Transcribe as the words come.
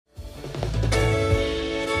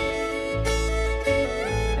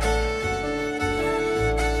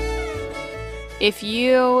if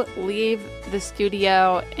you leave the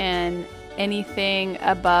studio in anything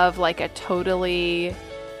above like a totally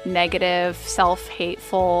negative,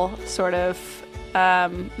 self-hateful sort of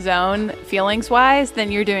zone feelings-wise,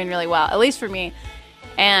 then you're doing really well, at least for me.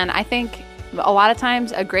 And I think a lot of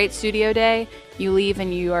times a great studio day, you leave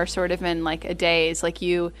and you are sort of in like a daze, like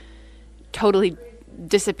you totally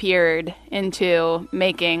disappeared into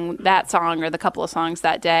making that song or the couple of songs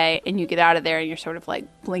that day, and you get out of there and you're sort of like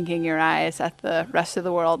blinking your eyes at the rest of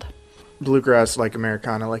the world. Bluegrass, like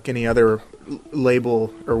Americana, like any other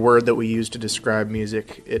label or word that we use to describe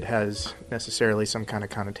music, it has necessarily some kind of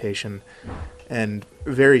connotation, and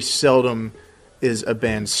very seldom is a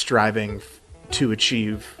band striving to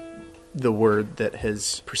achieve the word that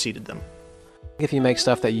has preceded them. If you make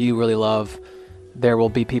stuff that you really love, there will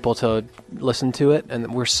be people to listen to it,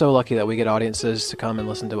 and we're so lucky that we get audiences to come and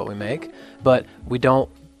listen to what we make, but we don't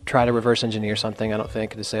try to reverse engineer something, I don't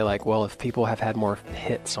think, to say like, well, if people have had more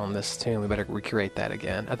hits on this tune, we better recreate that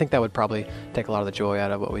again. I think that would probably take a lot of the joy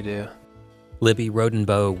out of what we do. Libby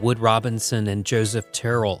Rodenboe, Wood Robinson, and Joseph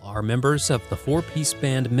Terrell are members of the four-piece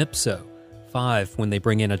band Mipso, 5 when they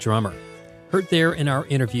bring in a drummer. Heard there in our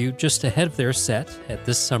interview just ahead of their set at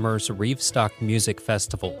this summer's Reevstock Music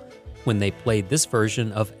Festival, when they played this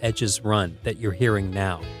version of Edge's Run that you're hearing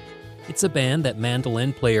now. It's a band that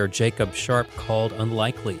mandolin player Jacob Sharp called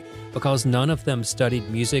unlikely because none of them studied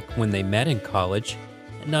music when they met in college,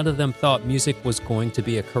 and none of them thought music was going to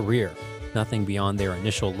be a career, nothing beyond their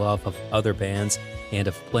initial love of other bands and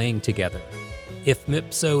of playing together. If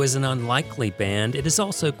Mipso is an unlikely band, it is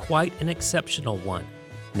also quite an exceptional one,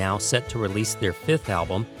 now set to release their 5th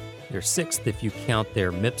album, their 6th if you count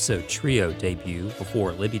their Mipso Trio debut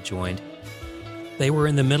before Libby joined. They were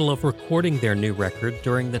in the middle of recording their new record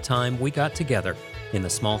during the time we got together in the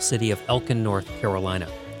small city of Elkin, North Carolina.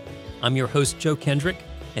 I'm your host, Joe Kendrick,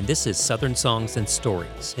 and this is Southern Songs and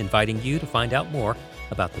Stories, inviting you to find out more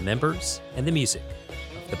about the members and the music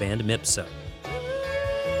of the band Mipso.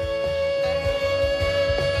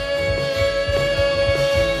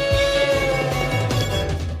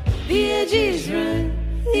 The edges run,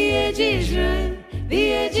 the edges run,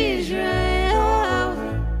 the edges run, oh.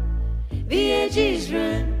 The edges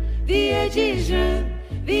run, the edges run,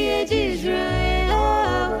 the edges run,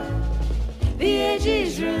 oh. The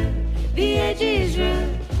edges run, the edges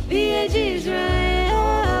run, the edges run,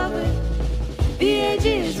 oh. The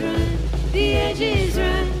edges run, the edges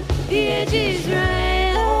run, the edges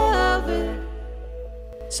run, oh.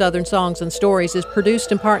 Southern Songs and Stories is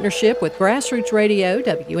produced in partnership with Grassroots Radio,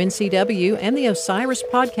 WNCW, and the Osiris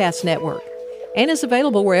Podcast Network, and is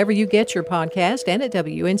available wherever you get your podcast and at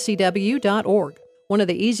WNCW.org. One of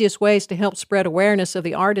the easiest ways to help spread awareness of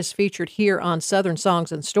the artists featured here on Southern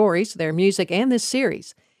Songs and Stories, their music, and this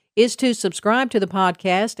series, is to subscribe to the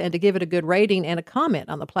podcast and to give it a good rating and a comment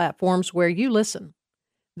on the platforms where you listen.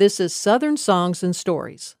 This is Southern Songs and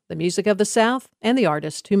Stories, the music of the South and the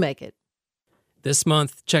artists who make it. This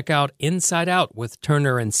month, check out Inside Out with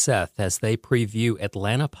Turner and Seth as they preview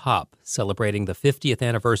Atlanta Pop, celebrating the 50th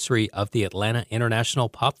anniversary of the Atlanta International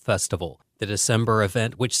Pop Festival, the December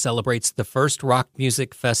event which celebrates the first rock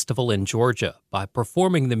music festival in Georgia by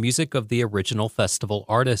performing the music of the original festival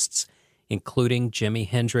artists, including Jimi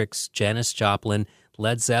Hendrix, Janis Joplin,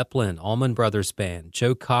 Led Zeppelin, Allman Brothers Band,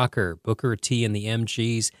 Joe Cocker, Booker T and the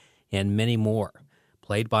MGs, and many more,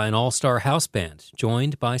 played by an all-star house band,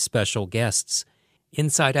 joined by special guests.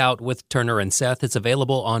 Inside Out with Turner and Seth is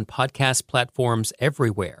available on podcast platforms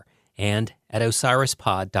everywhere and at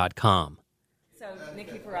osirispod.com. So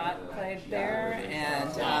Nikki Perrott played there, and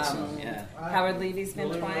Howard Levy's been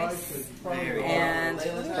twice, and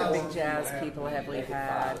look at the big jazz people have we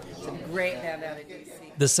had. It's a great band out of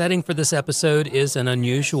D.C. The setting for this episode is an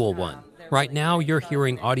unusual one. Right now, you're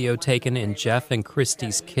hearing audio taken in Jeff and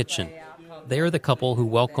Christy's kitchen. They are the couple who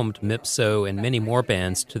welcomed Mipso and many more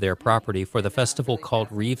bands to their property for the festival called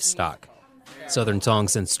Reevstock. Southern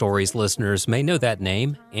Songs and Stories listeners may know that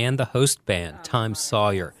name and the host band, Time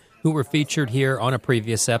Sawyer, who were featured here on a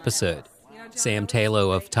previous episode. Sam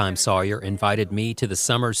Talo of Time Sawyer invited me to the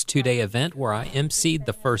summer's 2-day event where I emceed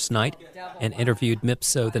the first night and interviewed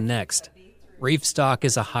Mipso the next. Reevstock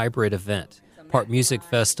is a hybrid event, part music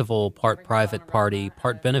festival, part private party,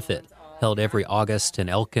 part benefit, held every August in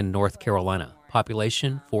Elkin, North Carolina.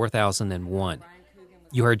 Population 4,001.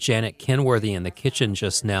 You heard Janet Kenworthy in the kitchen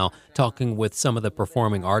just now talking with some of the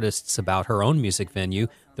performing artists about her own music venue,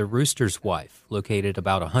 The Rooster's Wife, located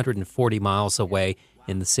about 140 miles away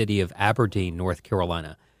in the city of Aberdeen, North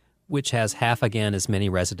Carolina, which has half again as many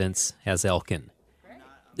residents as Elkin.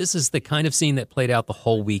 This is the kind of scene that played out the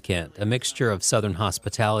whole weekend, a mixture of Southern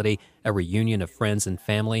hospitality, a reunion of friends and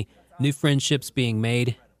family, new friendships being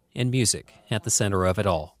made, and music at the center of it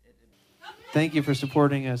all. Thank you for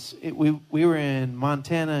supporting us. We were in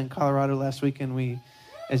Montana and Colorado last week, and we,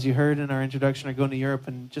 as you heard in our introduction, are going to Europe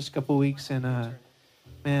in just a couple weeks. And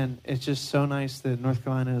man, it's just so nice that North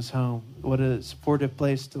Carolina is home. What a supportive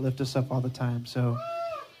place to lift us up all the time. So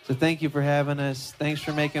thank you for having us. Thanks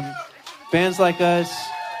for making bands like us.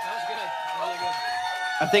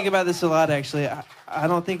 I think about this a lot, actually. I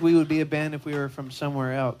don't think we would be a band if we were from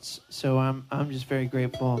somewhere else. So I'm just very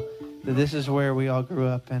grateful that this is where we all grew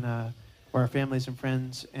up and where our families and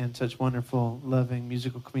friends and such wonderful, loving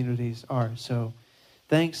musical communities are. So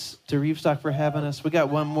thanks to Reefstock for having us. We got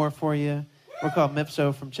one more for you. We're called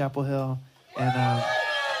Mipso from Chapel Hill. And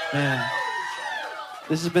man,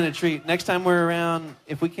 this has been a treat. Next time we're around,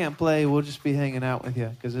 if we can't play, we'll just be hanging out with you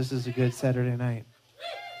because this is a good Saturday night.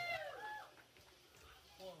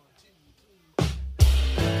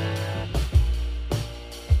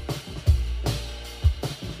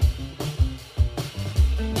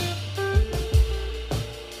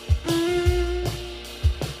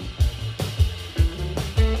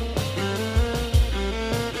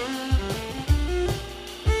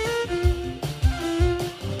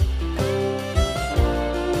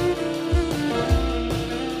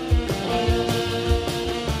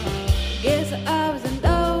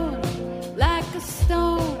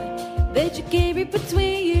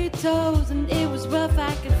 Between your toes, and it was rough,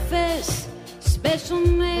 I confess.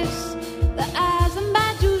 Specialness, the eyes of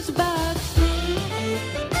my juice box.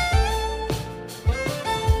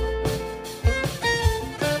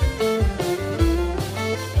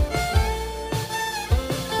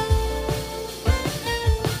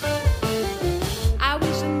 I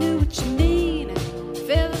wish I knew what you mean,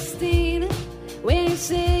 Philistine. When you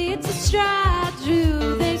say it's a stride,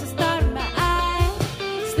 Drew, there's a star in my eye.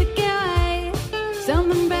 Slick eye,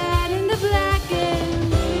 something bright in the black and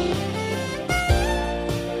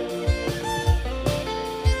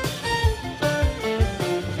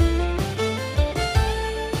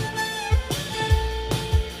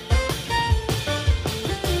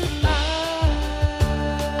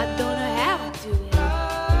I don't know how I do it.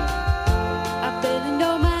 I barely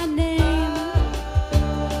know my name,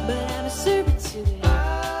 but I'm a servant to it. How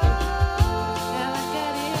I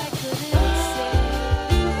got here, I couldn't say.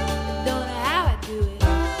 I don't know how I do it.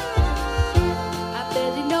 I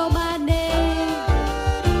barely know my name,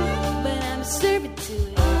 but I'm a servant to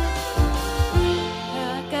it. How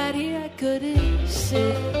I got here, I couldn't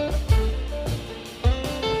say.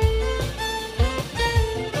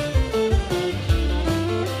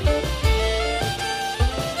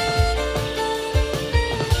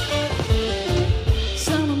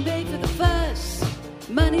 Someone beg for the fuss,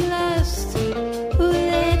 money lust. Well,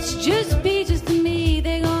 it's just peaches to me.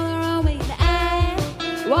 They go their own way, and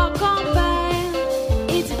I walk on by.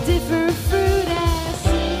 It's a different fruit, I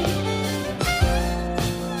see.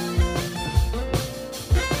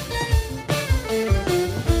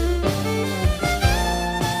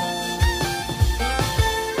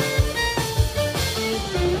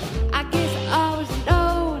 I guess I always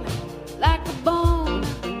known like a bone,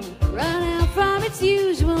 run out from its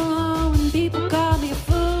usual home. And people call me a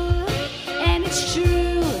fool, and it's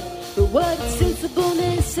true. But what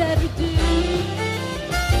sensibleness ever do?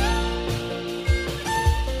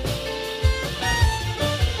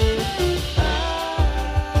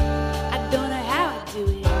 I don't know how I do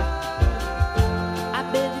it. I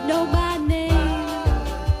barely know my name,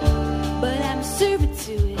 but I'm a servant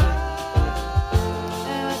to it.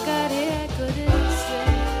 How I got here, I couldn't say.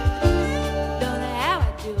 Don't know how I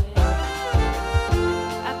do it.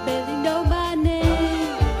 I barely know my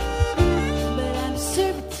name, but I'm a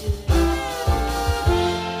servant to it.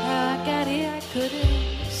 How I got here, I couldn't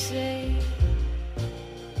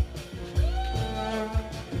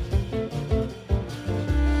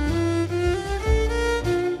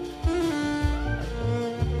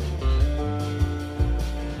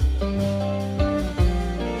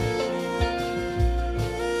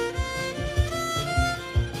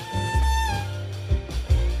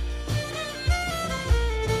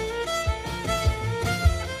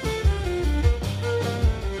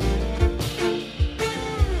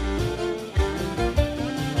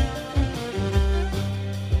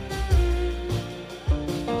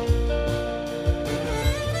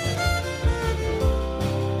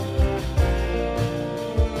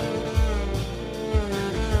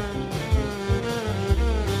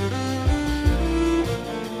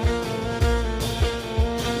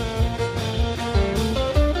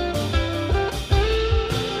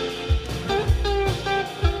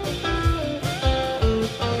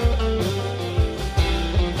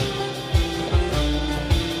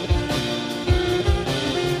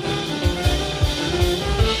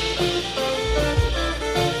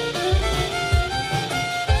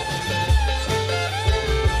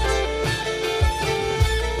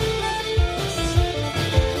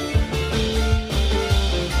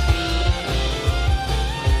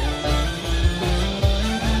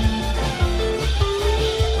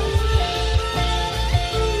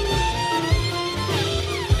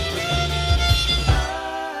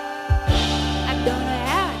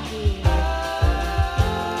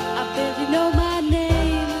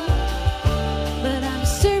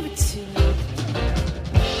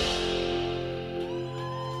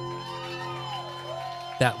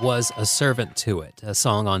That was A Servant to It, a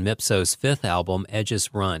song on Mipso's fifth album,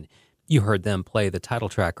 Edges Run. You heard them play the title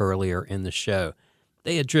track earlier in the show.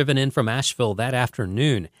 They had driven in from Asheville that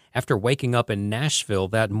afternoon after waking up in Nashville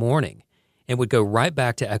that morning, and would go right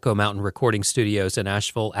back to Echo Mountain Recording Studios in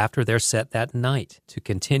Asheville after their set that night to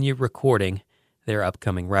continue recording their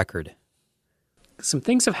upcoming record. Some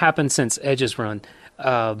things have happened since Edges Run.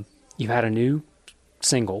 You had a new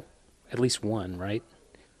single, at least one, right?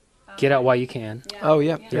 Get Out While You Can. Oh,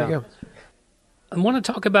 yeah. There you go. I want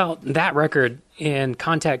to talk about that record in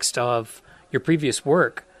context of your previous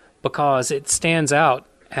work because it stands out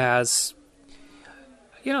as,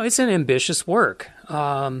 it's an ambitious work.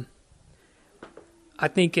 I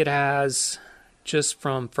think it has, just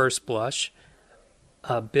from first blush,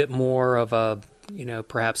 a bit more of a,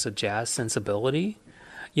 perhaps a jazz sensibility.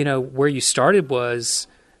 Where you started was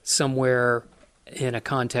somewhere in a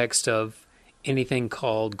context of anything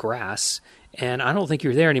called grass, and I don't think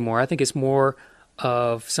you're there anymore. I think it's more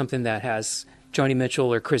of something that has Joni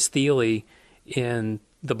Mitchell or Chris Thile in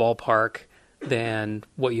the ballpark than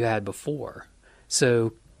what you had before.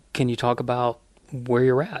 So can you talk about where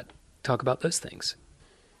you're at? Talk about those things.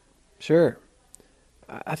 Sure.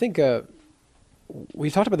 I think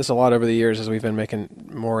we've talked about this a lot over the years as we've been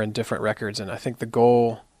making more and different records, and I think the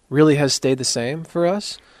goal really has stayed the same for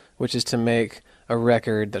us, which is to make a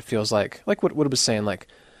record that feels like what it was saying, like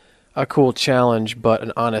a cool challenge, but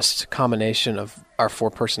an honest combination of our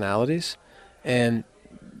four personalities. And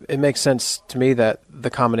it makes sense to me that the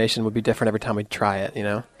combination would be different every time we try it,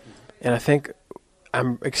 And I think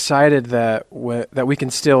I'm excited that that we can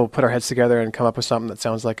still put our heads together and come up with something that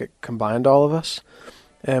sounds like it combined all of us.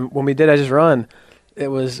 And when we did Edges Run, it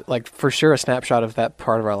was like for sure a snapshot of that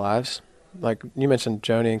part of our lives. Like you mentioned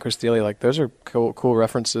Joni and Chris Thile, like those are cool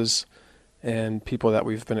references and people that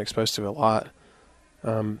we've been exposed to a lot.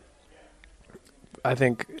 I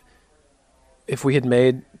think if we had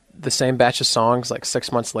made the same batch of songs like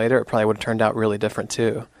 6 months later, it probably would have turned out really different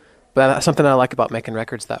too. But that's something I like about making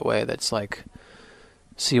records that way. That's like,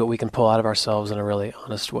 see what we can pull out of ourselves in a really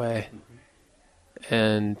honest way,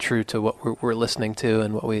 and true to what we're listening to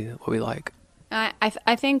and what we like.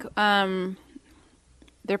 I think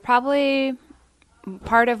they're probably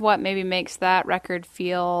part of what maybe makes that record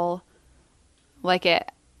feel like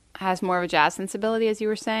it has more of a jazz sensibility, as you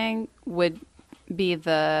were saying, would be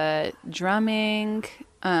the drumming.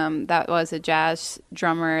 That was a jazz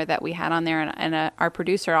drummer that we had on there, and our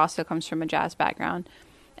producer also comes from a jazz background,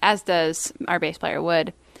 as does our bass player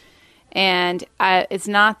Wood. And it's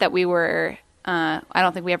not that we were, I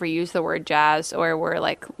don't think we ever used the word jazz or were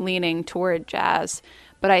like leaning toward jazz,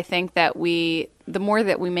 but I think that the more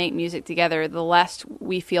that we make music together, the less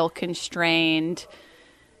we feel constrained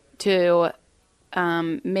to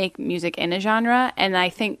make music in a genre. And I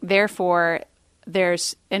think therefore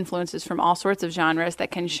there's influences from all sorts of genres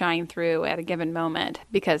that can shine through at a given moment,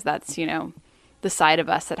 because that's, the side of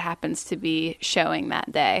us that happens to be showing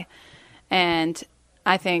that day. And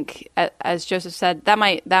I think, as Joseph said,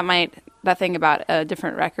 that thing about a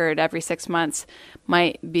different record every 6 months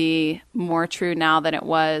might be more true now than it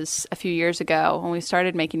was a few years ago when we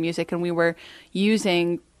started making music, and we were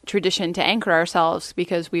using tradition to anchor ourselves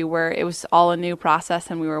because it was all a new process,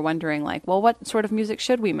 and we were wondering like, well, what sort of music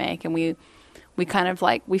should we make? And we kind of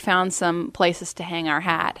we found some places to hang our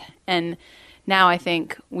hat. And now I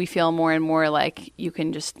think we feel more and more like you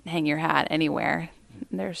can just hang your hat anywhere.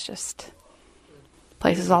 There's just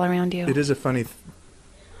places all around you. It is a funny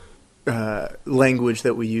language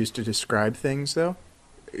that we use to describe things, though.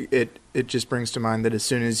 It just brings to mind that as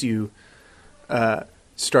soon as you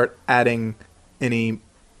start adding any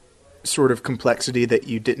sort of complexity that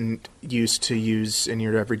you didn't used to use in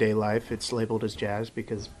your everyday life, it's labeled as jazz,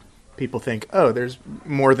 because people think, oh, there's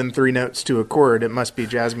more than 3 notes to a chord, it must be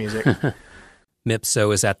jazz music.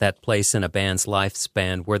 Mipso is at that place in a band's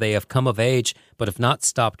lifespan where they have come of age but have not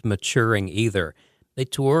stopped maturing either. They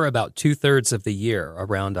tour about 2/3 of the year,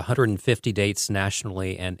 around 150 dates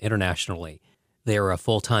nationally and internationally. They are a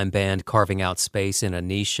full-time band carving out space in a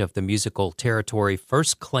niche of the musical territory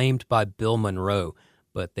first claimed by Bill Monroe,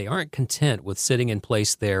 but they aren't content with sitting in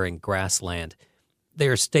place there in grassland. They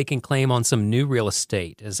are staking claim on some new real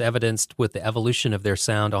estate, as evidenced with the evolution of their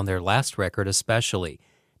sound on their last record especially.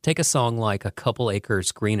 Take a song like A Couple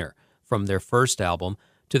Acres Greener from their first album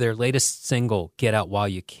to their latest single, Get Out While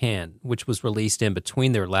You Can, which was released in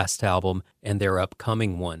between their last album and their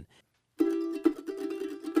upcoming one.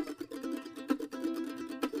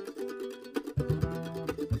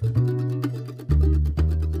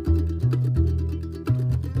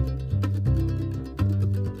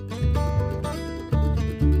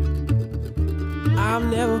 I've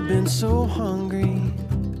never been so hungry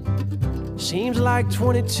Seems like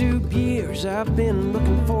 22 years I've been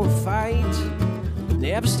looking for a fight.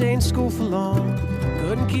 Never stayed in school for long,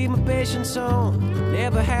 couldn't keep my patience on.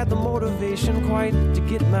 Never had the motivation quite to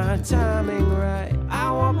get my timing right.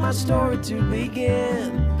 I want my story to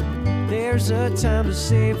begin. There's a time to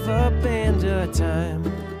save up and a time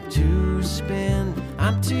to spend.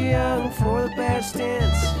 I'm too young for the past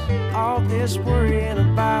tense. All this worrying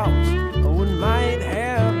about what might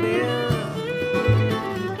have been.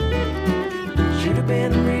 Should have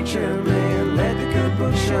been a preacher man. Let the good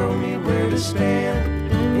book show me where to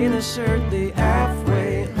stand. Insert the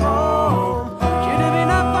halfway home. Should have been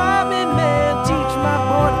a fireman man. Teach my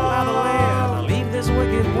boy to plow the land. I'll leave this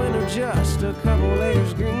wicked winter just a couple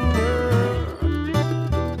layers greener.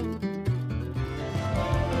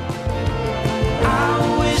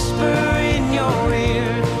 I'll whisper in your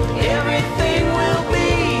ear, everything will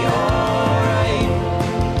be alright.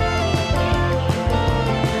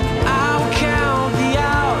 I'll count the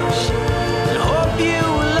hours and hope you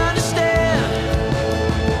will understand.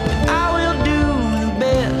 I will do the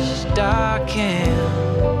best I can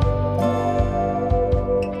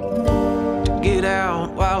to get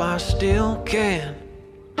out while I still can.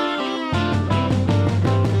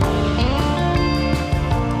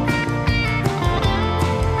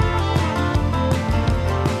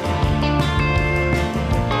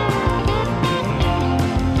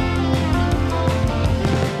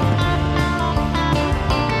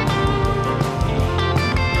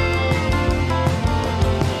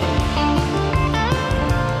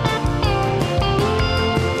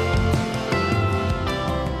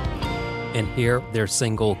 And here, their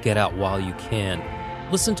single, Get Out While You Can.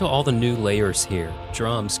 Listen to all the new layers here.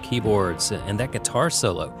 Drums, keyboards, and that guitar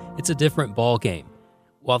solo. It's a different ballgame.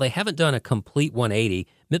 While they haven't done a complete 180,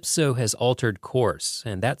 Mipso has altered course,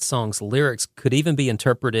 and that song's lyrics could even be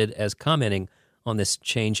interpreted as commenting on this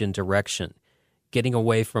change in direction, getting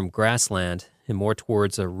away from Grassland and more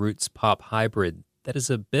towards a roots pop hybrid that is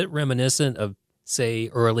a bit reminiscent of, say,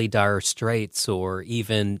 early Dire Straits or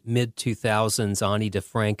even mid-2000s Ani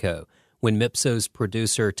DeFranco, when Mipso's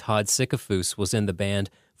producer Todd Sickafoose was in the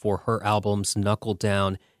band for her albums Knuckle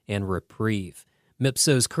Down and Reprieve.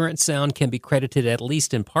 Mipso's current sound can be credited at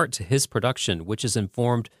least in part to his production, which is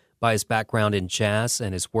informed by his background in jazz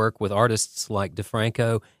and his work with artists like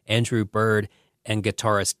DeFranco, Andrew Bird, and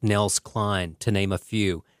guitarist Nels Cline, to name a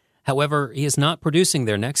few. However, he is not producing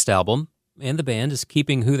their next album, and the band is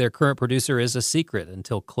keeping who their current producer is a secret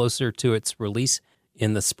until closer to its release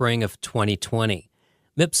in the spring of 2020.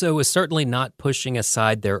 Mipso is certainly not pushing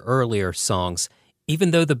aside their earlier songs,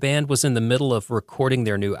 even though the band was in the middle of recording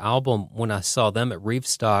their new album. When I saw them at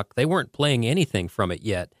Reefstock, they weren't playing anything from it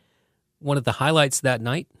yet. One of the highlights that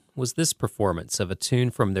night was this performance of a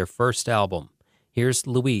tune from their first album. Here's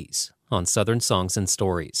Louise on Southern Songs and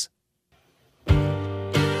Stories.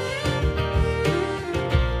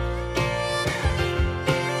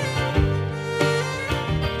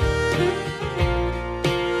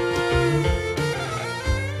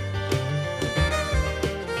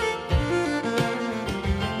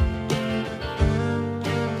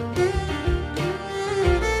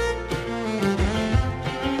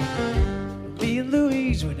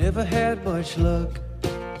 We never had much luck.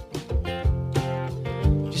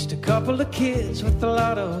 Just a couple of kids with a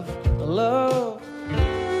lot of love.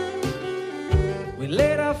 We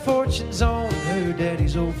laid our fortunes on her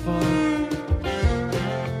daddy's old farm.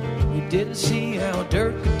 We didn't see how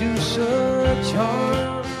dirt could do such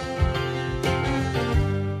harm.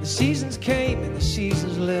 The seasons came and the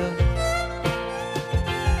seasons left.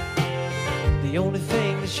 The only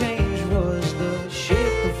thing that changed was the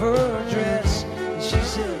shape of her dress. She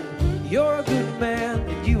said, you're a good man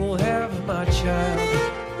and you will have my child.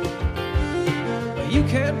 But you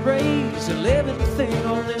can't raise a living thing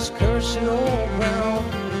on this cursed old ground.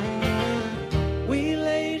 We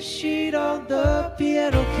laid a sheet on the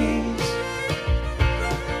piano keys,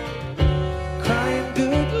 crying,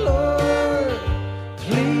 good Lord,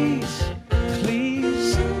 please,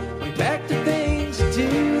 please. We packed the things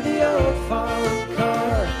into the old farm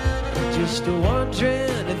car, just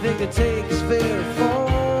wondering if it could take us very far.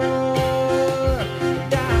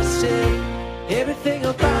 And I said, everything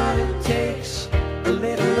about it takes a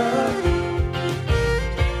little luck.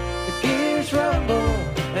 The gears rumble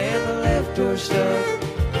and the left door stuck,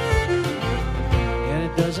 and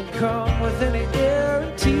it doesn't come with any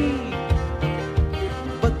guarantee,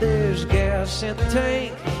 but there's gas in the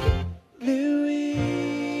tank. Louise,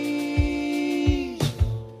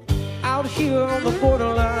 out here on the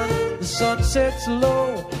borderline, the sun sets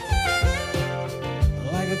low,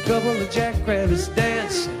 like a couple of jackrabbits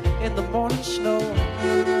dancing in the morning snow.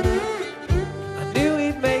 I knew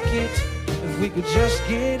he'd make it we could just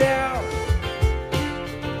get out.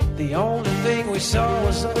 The only thing we saw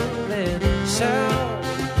was land and sound.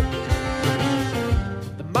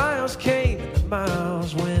 The miles came and the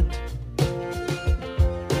miles went.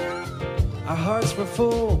 Our hearts were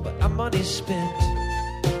full, but our money spent.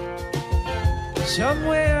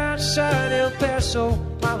 Somewhere outside El Paso,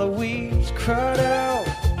 my Louise cried out.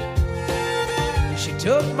 She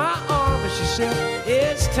took my arm and she said,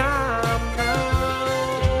 it's time now.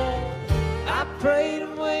 I prayed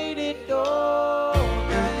and waited all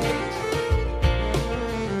night.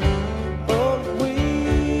 Oh,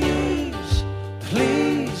 Louise,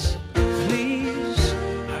 please, please.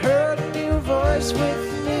 I heard a new voice with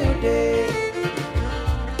a new day.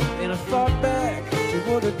 And I thought back to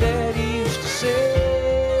what her daddy used to say.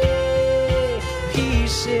 He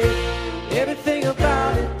said, everything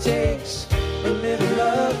about it takes a little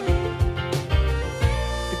love.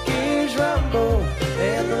 The gears rumble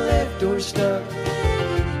and the left door stuck.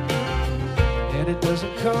 And it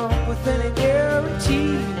doesn't come with any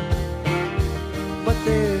guarantee, but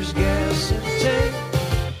there's gas in the tank.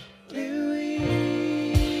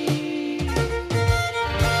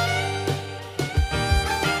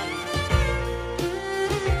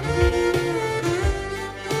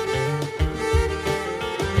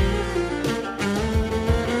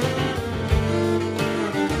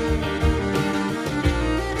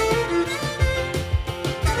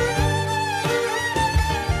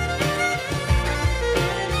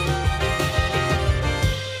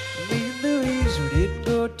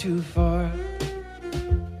 Too far.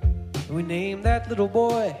 We named that little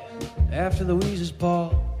boy after Louise's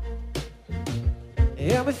paw.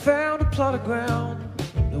 And we found a plot of ground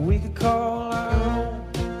that we could call our own.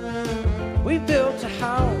 We built a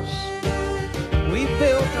house, we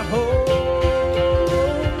built a home.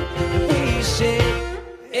 And we said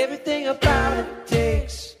everything about it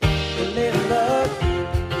takes a little love.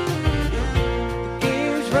 The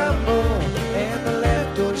gears rumble and the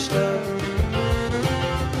left door stuck.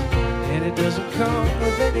 It doesn't come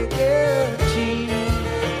with any guarantee,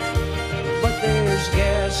 but there's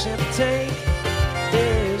gas in the tank.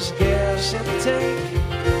 There's gas in the tank.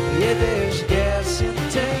 Yeah, there's gas in the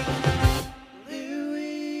tank.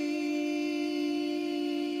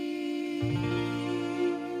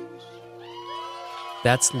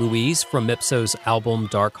 That's Louise from Mipso's album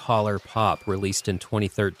Dark Holler Pop, released in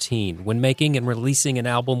 2013. When making and releasing an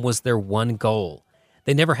album was their one goal.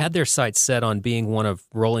 They never had their sights set on being one of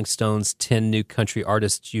Rolling Stone's 10 New Country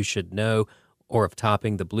Artists You Should Know, or of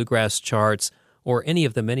topping the bluegrass charts, or any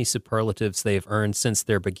of the many superlatives they've earned since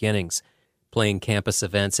their beginnings, playing campus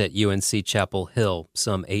events at UNC Chapel Hill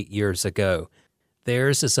some 8 years ago.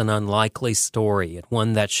 Theirs is an unlikely story, and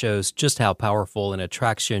one that shows just how powerful an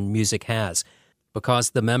attraction music has, because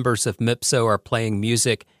the members of Mipso are playing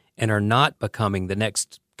music and are not becoming the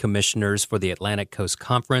next commissioners for the Atlantic Coast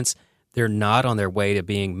Conference. They're not on their way to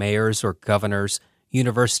being mayors or governors,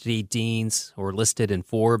 university deans, or listed in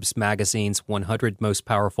Forbes magazine's 100 most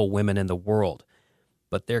powerful women in the world.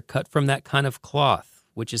 But they're cut from that kind of cloth,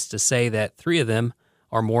 which is to say that 3 of them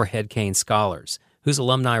are Morehead Cain scholars, whose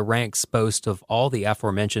alumni ranks boast of all the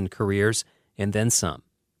aforementioned careers and then some.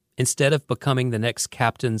 Instead of becoming the next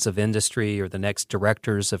captains of industry or the next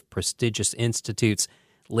directors of prestigious institutes,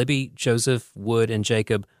 Libby, Joseph, Wood, and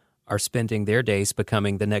Jacob are spending their days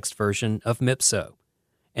becoming the next version of Mipso.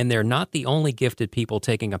 And they're not the only gifted people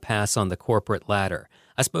taking a pass on the corporate ladder.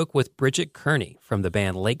 I spoke with Bridget Kearney from the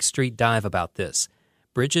band Lake Street Dive about this.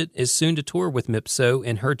 Bridget is soon to tour with Mipso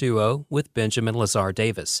in her duo with Benjamin Lazar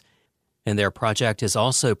Davis. And their project is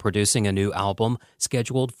also producing a new album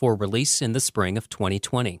scheduled for release in the spring of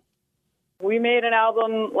 2020. We made an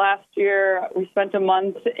album last year. We spent a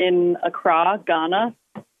month in Accra, Ghana,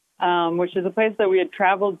 which is a place that we had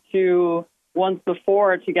traveled to once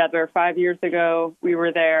before together. 5 years ago, we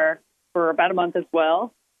were there for about a month as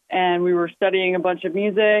well. And we were studying a bunch of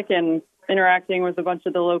music and interacting with a bunch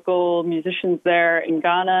of the local musicians there in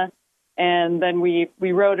Ghana. And then we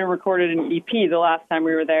wrote and recorded an EP the last time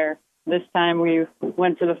we were there. This time we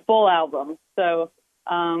went for the full album. So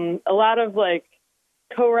a lot of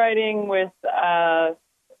co-writing with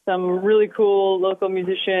some really cool local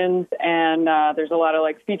musicians, and there's a lot of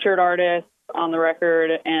featured artists on the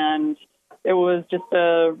record, and it was just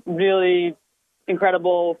a really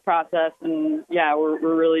incredible process, and yeah,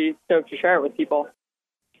 we're really stoked to share it with people.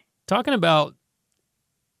 Talking about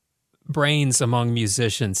brains among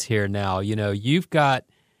musicians here now, you've got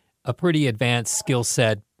a pretty advanced skill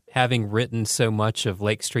set having written so much of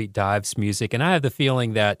Lake Street Dive's music, and I have the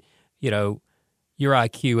feeling that, your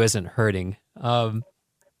IQ isn't hurting.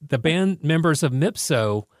 The band members of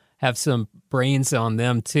Mipso have some brains on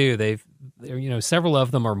them too. Several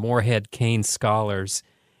of them are Moorhead Kane scholars.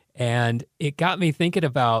 And it got me thinking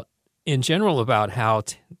about, in general, about how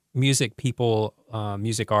music people,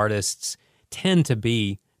 music artists tend to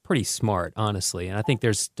be pretty smart, honestly. And I think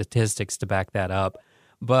there's statistics to back that up.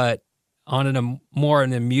 But on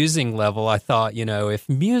an amusing level, I thought, if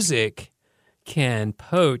music can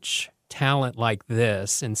poach talent like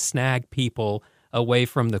this and snag people away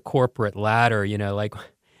from the corporate ladder, like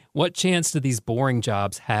what chance do these boring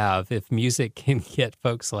jobs have if music can get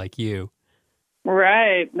folks like you?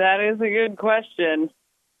 Right. That is a good question.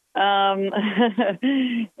 Yeah.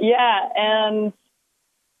 And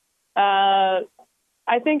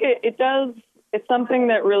I think it does. It's something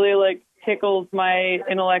that really like tickles my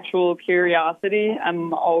intellectual curiosity.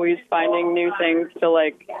 I'm always finding new things to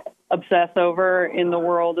like obsess over in the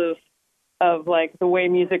world of like the way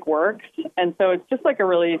music works. And so it's just like a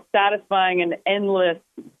really satisfying and endless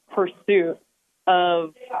pursuit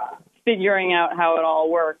of figuring out how it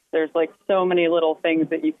all works. There's like so many little things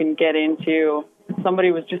that you can get into.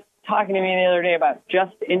 Somebody was just talking to me the other day about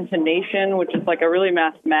just intonation, which is like a really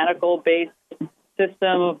mathematical based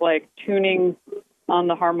system of like tuning on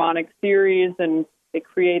the harmonic series, and they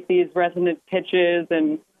create these resonant pitches.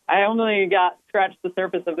 And I only scratched the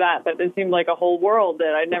surface of that, but it seemed like a whole world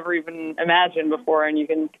that I'd never even imagined before. And you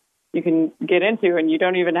can get into, and you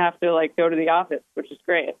don't even have to like go to the office, which is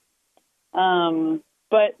great.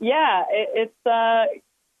 But yeah,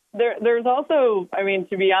 there's also, I mean,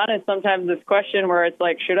 to be honest, sometimes this question where it's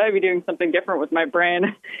like, should I be doing something different with my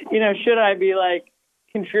brain? Should I be like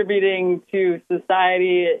contributing to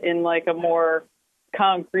society in like a more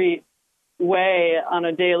concrete way on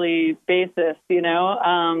a daily basis,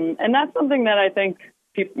 and that's something that I think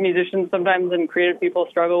musicians sometimes and creative people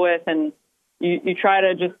struggle with. And you try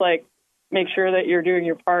to just like make sure that you're doing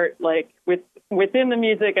your part, like within the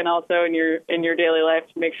music and also in your daily life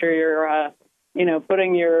to make sure you're,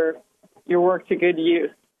 putting your work to good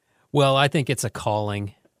use. Well, I think it's a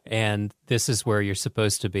calling, and this is where you're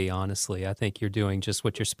supposed to be, honestly. I think you're doing just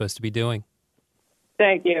what you're supposed to be doing.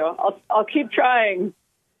 Thank you. I'll keep trying.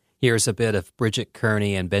 Here's a bit of Bridget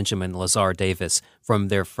Kearney and Benjamin Lazar Davis from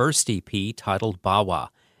their first EP titled Bawa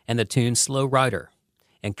and the tune Slow Rider.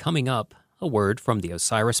 And coming up, a word from the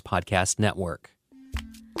Osiris Podcast Network.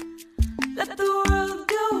 Let the world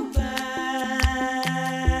go by.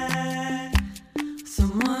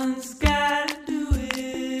 Someone's got to do it.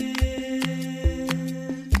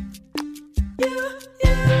 You.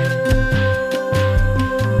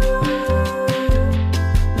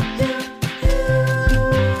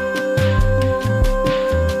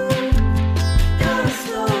 You're a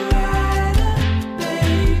slow rider,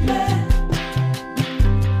 baby.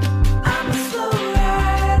 I'm a slow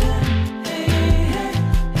rider. Hey,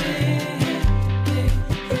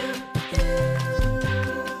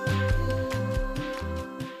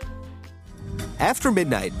 After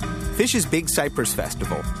Midnight, Phish's Big Cypress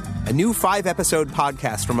Festival, a new 5-episode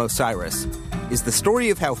podcast from Osiris, is the story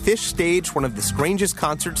of how Phish staged one of the strangest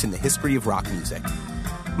concerts in the history of rock music.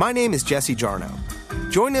 My name is Jesse Jarno.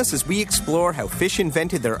 Join us as we explore how Phish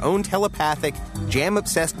invented their own telepathic,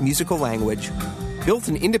 jam-obsessed musical language, built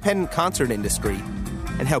an independent concert industry,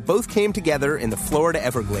 and how both came together in the Florida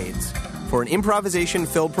Everglades for an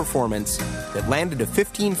improvisation-filled performance that landed a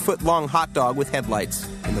 15-foot-long hot dog with headlights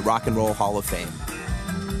in the Rock and Roll Hall of Fame.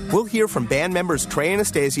 We'll hear from band members Trey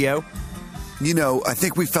Anastasio. I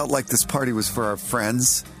think we felt like this party was for our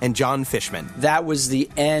friends. And John Fishman. That was the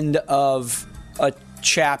end of a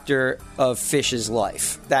chapter of Phish's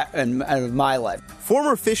life, and of my life.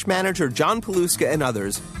 Former Phish manager John Paluska and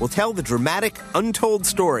others will tell the dramatic, untold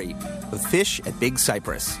story of Phish at Big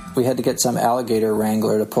Cypress. We had to get some alligator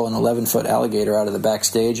wrangler to pull an 11-foot alligator out of the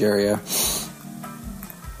backstage area.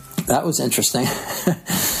 That was interesting.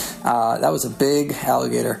 That was a big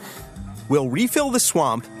alligator. We'll refill the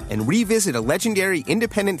swamp and revisit a legendary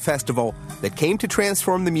independent festival that came to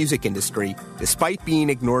transform the music industry despite being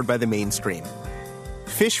ignored by the mainstream.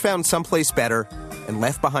 Phish found someplace better and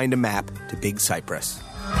left behind a map to Big Cypress.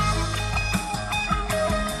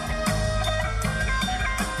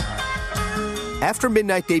 After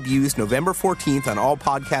Midnight debuts November 14th on all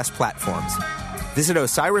podcast platforms. Visit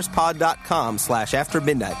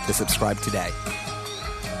osirispod.com/aftermidnight to subscribe today.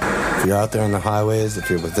 If you're out there on the highways, if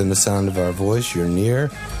you're within the sound of our voice, you're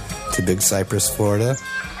near to Big Cypress, Florida.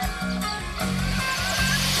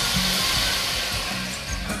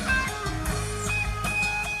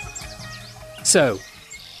 So,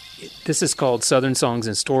 this is called Southern Songs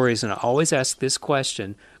and Stories, and I always ask this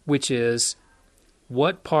question, which is,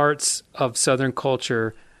 what parts of Southern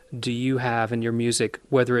culture do you have in your music,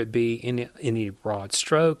 whether it be in any broad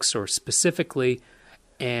strokes or specifically,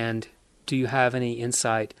 and do you have any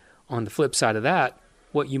insight on the flip side of that,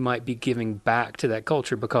 what you might be giving back to that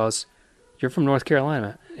culture? Because you're from North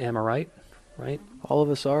Carolina, am I right? Right? All of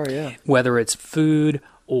us are, yeah. Whether it's food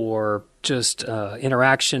or just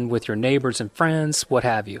interaction with your neighbors and friends, what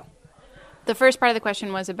have you. The first part of the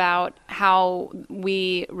question was about how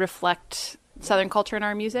we reflect Southern culture in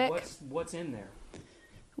our music. What's in there?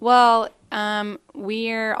 Well,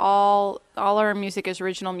 we're all our music is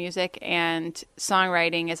original music, and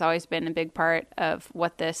songwriting has always been a big part of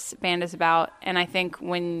what this band is about. And I think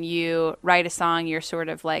when you write a song, you're sort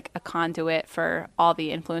of like a conduit for all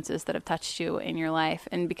the influences that have touched you in your life.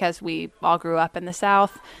 And because we all grew up in the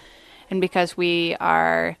South, and because we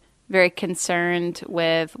are very concerned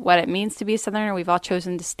with what it means to be a Southerner, we've all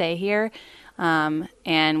chosen to stay here.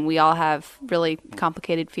 And we all have really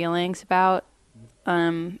complicated feelings about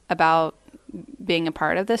being a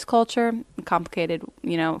part of this culture, complicated,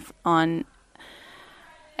 on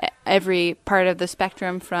every part of the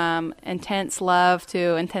spectrum, from intense love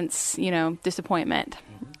to intense, disappointment.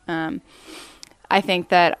 I think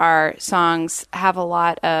that our songs have a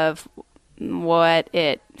lot of what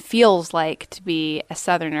it feels like to be a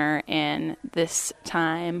Southerner in this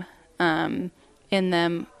time in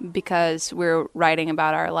them, because we're writing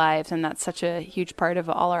about our lives, and that's such a huge part of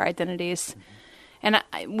all our identities. And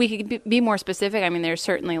we could be more specific. I mean, there's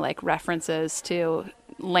certainly like references to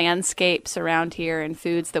landscapes around here and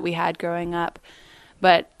foods that we had growing up.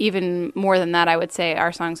 But even more than that, I would say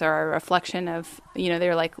our songs are a reflection of,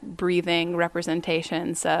 they're like breathing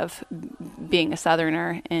representations of being a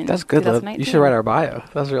Southerner in 2019. That's good, Liv. You should write our bio.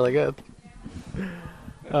 That's really good.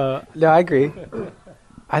 No, I agree.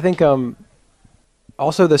 I think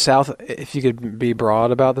also the South, if you could be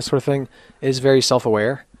broad about this sort of thing, is very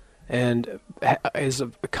self-aware and is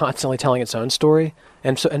constantly telling its own story,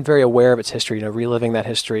 and very aware of its history, reliving that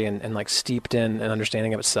history and like steeped in an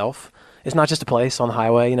understanding of itself. It's not just a place on the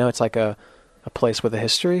highway, it's like a place with a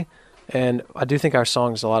history. And I do think our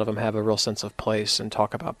songs, a lot of them have a real sense of place and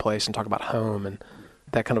talk about home and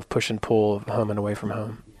that kind of push and pull of home and away from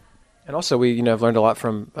home. And also we, have learned a lot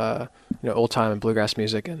from, old time and bluegrass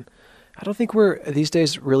music. And I don't think we're these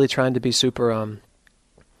days really trying to be super,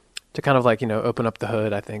 to kind of like, open up the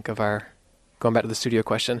hood, I think, of our, going back to the studio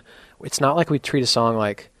question. It's not like we treat a song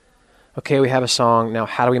like, okay, we have a song, now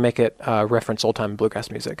how do we make it reference old time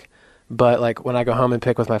bluegrass music? But like when I go home and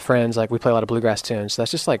pick with my friends, like we play a lot of bluegrass tunes. So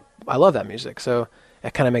that's just like, I love that music. So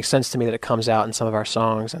it kind of makes sense to me that it comes out in some of our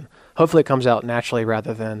songs, and hopefully it comes out naturally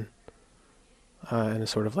rather than in a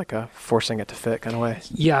sort of like a forcing it to fit kind of way.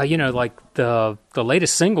 Yeah, like the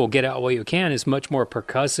latest single, Get Out While You Can, is much more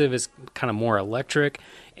percussive. It's kind of more electric.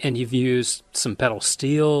 And you've used some pedal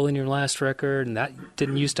steel in your last record, and that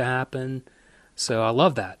didn't used to happen. So I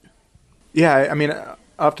love that. Yeah, I mean,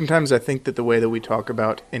 oftentimes I think that the way that we talk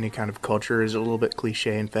about any kind of culture is a little bit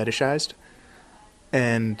cliche and fetishized.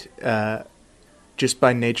 And just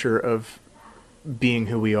by nature of being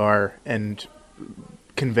who we are and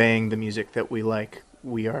conveying the music that we like,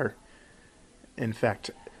 we are, in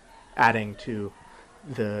fact, adding to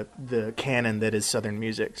the canon that is Southern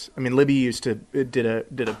music. I mean, Libby did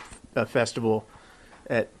a festival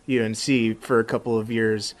at UNC for a couple of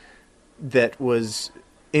years that was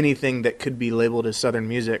anything that could be labeled as Southern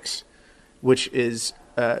musics, which is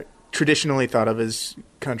traditionally thought of as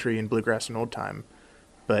country and bluegrass and old time,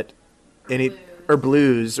 but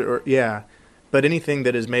blues, but anything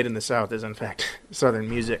that is made in the South is in fact Southern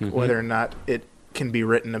music, whether or not it can be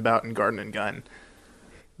written about in Garden and Gun.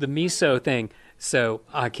 The miso thing. So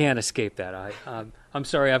I can't escape that. I'm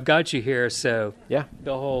sorry, I've got you here. So yeah,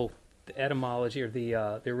 the whole etymology or the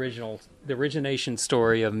origination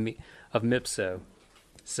story of Mipso.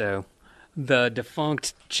 So the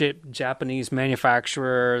defunct Japanese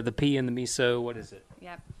manufacturer, the P in the miso. What is it?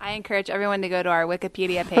 Yep. I encourage everyone to go to our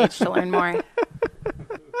Wikipedia page to learn more.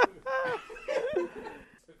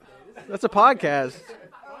 That's a podcast.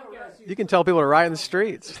 You can tell people to riot in the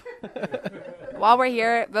streets. While we're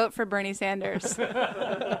here, vote for Bernie Sanders.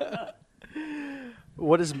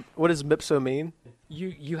 What does Mipso mean?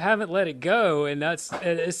 You haven't let it go, and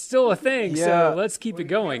it's still a thing. Yeah. So let's keep it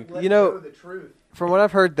going. From what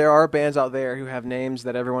I've heard, there are bands out there who have names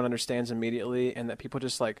that everyone understands immediately, and that people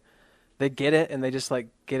just like they get it, and they just like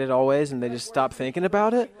get it always, and they just stop thinking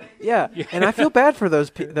about it. Yeah, and I feel bad for those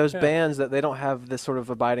bands that they don't have this sort of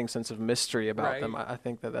abiding sense of mystery about them. I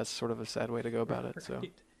think that's sort of a sad way to go about it. So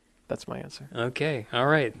that's my answer. Okay, all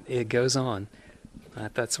right, it goes on.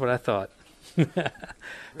 That's what I thought.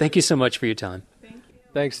 Thank you so much for your time. Thank you.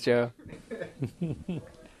 Thanks, Joe.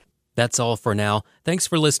 That's all for now. Thanks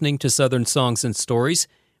for listening to Southern Songs and Stories.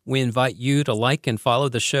 We invite you to like and follow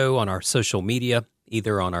the show on our social media.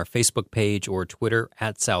 either on our Facebook page or Twitter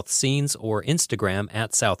 @SouthScenes or Instagram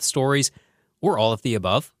 @SouthStories, or all of the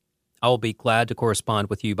above. I will be glad to correspond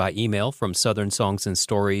with you by email from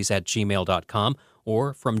southernsongsandstories@gmail.com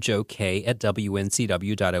or from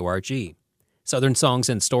joek@wncw.org. Southern Songs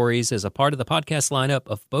and Stories is a part of the podcast lineup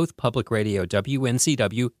of both public radio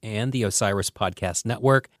WNCW and the Osiris Podcast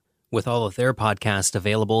Network, with all of their podcasts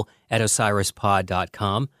available at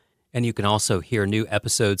osirispod.com. And you can also hear new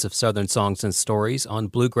episodes of Southern Songs and Stories on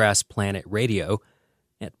Bluegrass Planet Radio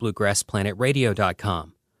at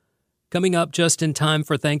bluegrassplanetradio.com. Coming up just in time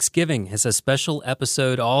for Thanksgiving is a special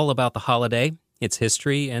episode all about the holiday, its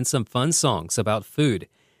history, and some fun songs about food.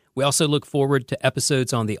 We also look forward to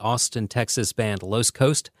episodes on the Austin, Texas band Los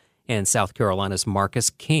Coast and South Carolina's Marcus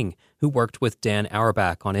King, who worked with Dan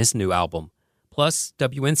Auerbach on his new album. Plus,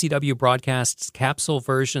 WNCW broadcasts capsule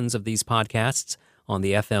versions of these podcasts on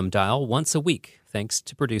the FM dial once a week, thanks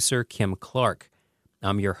to producer Kim Clark.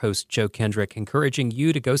 I'm your host, Joe Kendrick, encouraging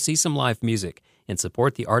you to go see some live music and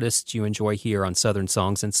support the artists you enjoy here on Southern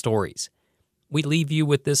Songs and Stories. We leave you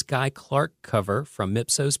with this Guy Clark cover from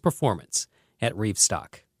Mipso's performance at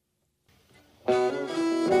Reevestock.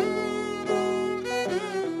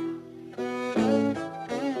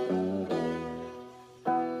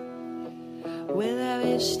 Well, I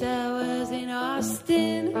wished I was in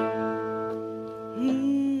Austin,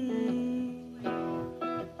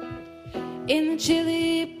 in the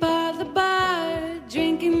chilly part of the bar,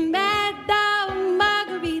 drinking bad dog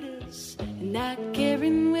margaritas and not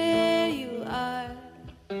caring where you are.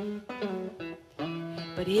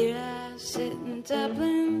 But here I sit in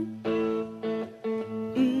Dublin,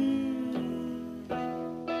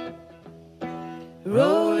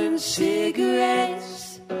 rolling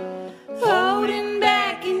cigarettes, holding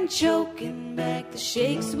back and choking back the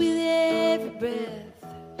shakes with every breath.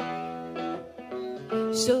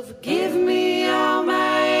 So forgive me all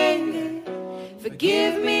my anger,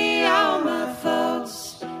 forgive me all my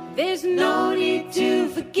faults. There's no need to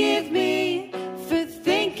forgive me for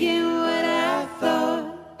thinking what I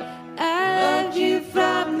thought. I loved you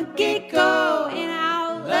from the get-go, and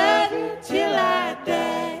I'll love you till I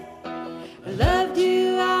die. I loved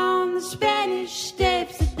you on the Spanish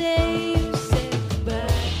steps the day you said goodbye.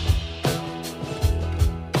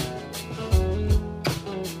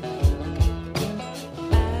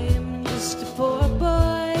 I am just a poor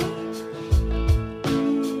boy,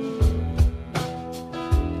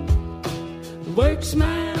 works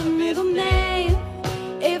my middle name.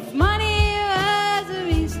 If money was a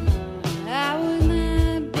reason, I would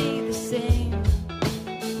not be the same.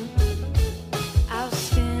 I'll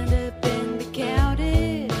stand up and be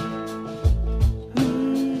counted.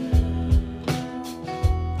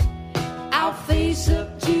 I'll face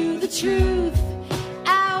up to the truth.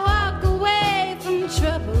 I walk away from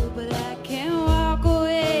trouble, but I can't walk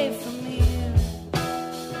away from you.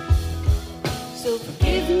 So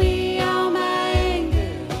forgive me all my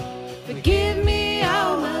anger, forgive me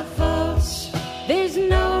all my faults. There's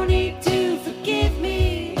no need to forgive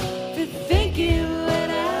me for thinking what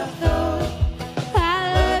I thought.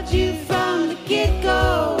 I loved you from the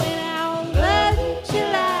get-go, and I'll love you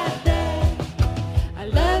till I die. I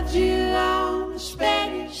loved you on the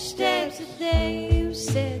Spanish steps the day you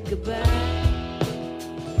said goodbye.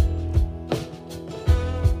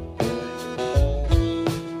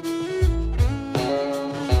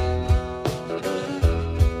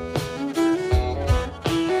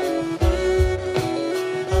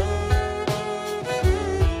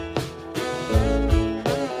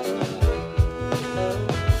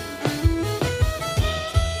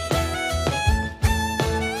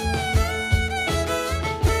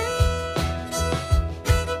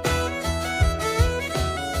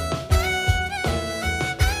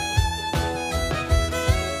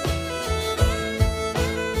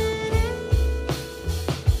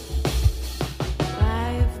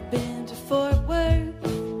 I've been to Fort Worth,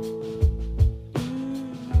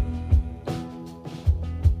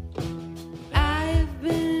 I've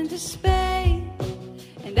been to Spain,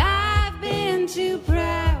 and I've been too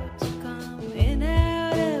proud to come in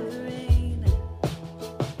out of the rain.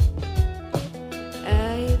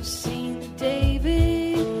 I have seen the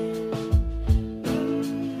David,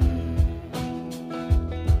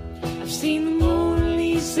 I've seen the Mona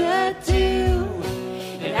Lisa too,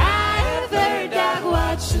 and I have heard Doc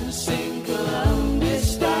Watson sing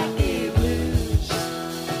Columbus Stocky Blues.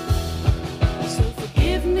 So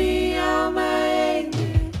forgive me all my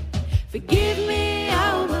anger, forgive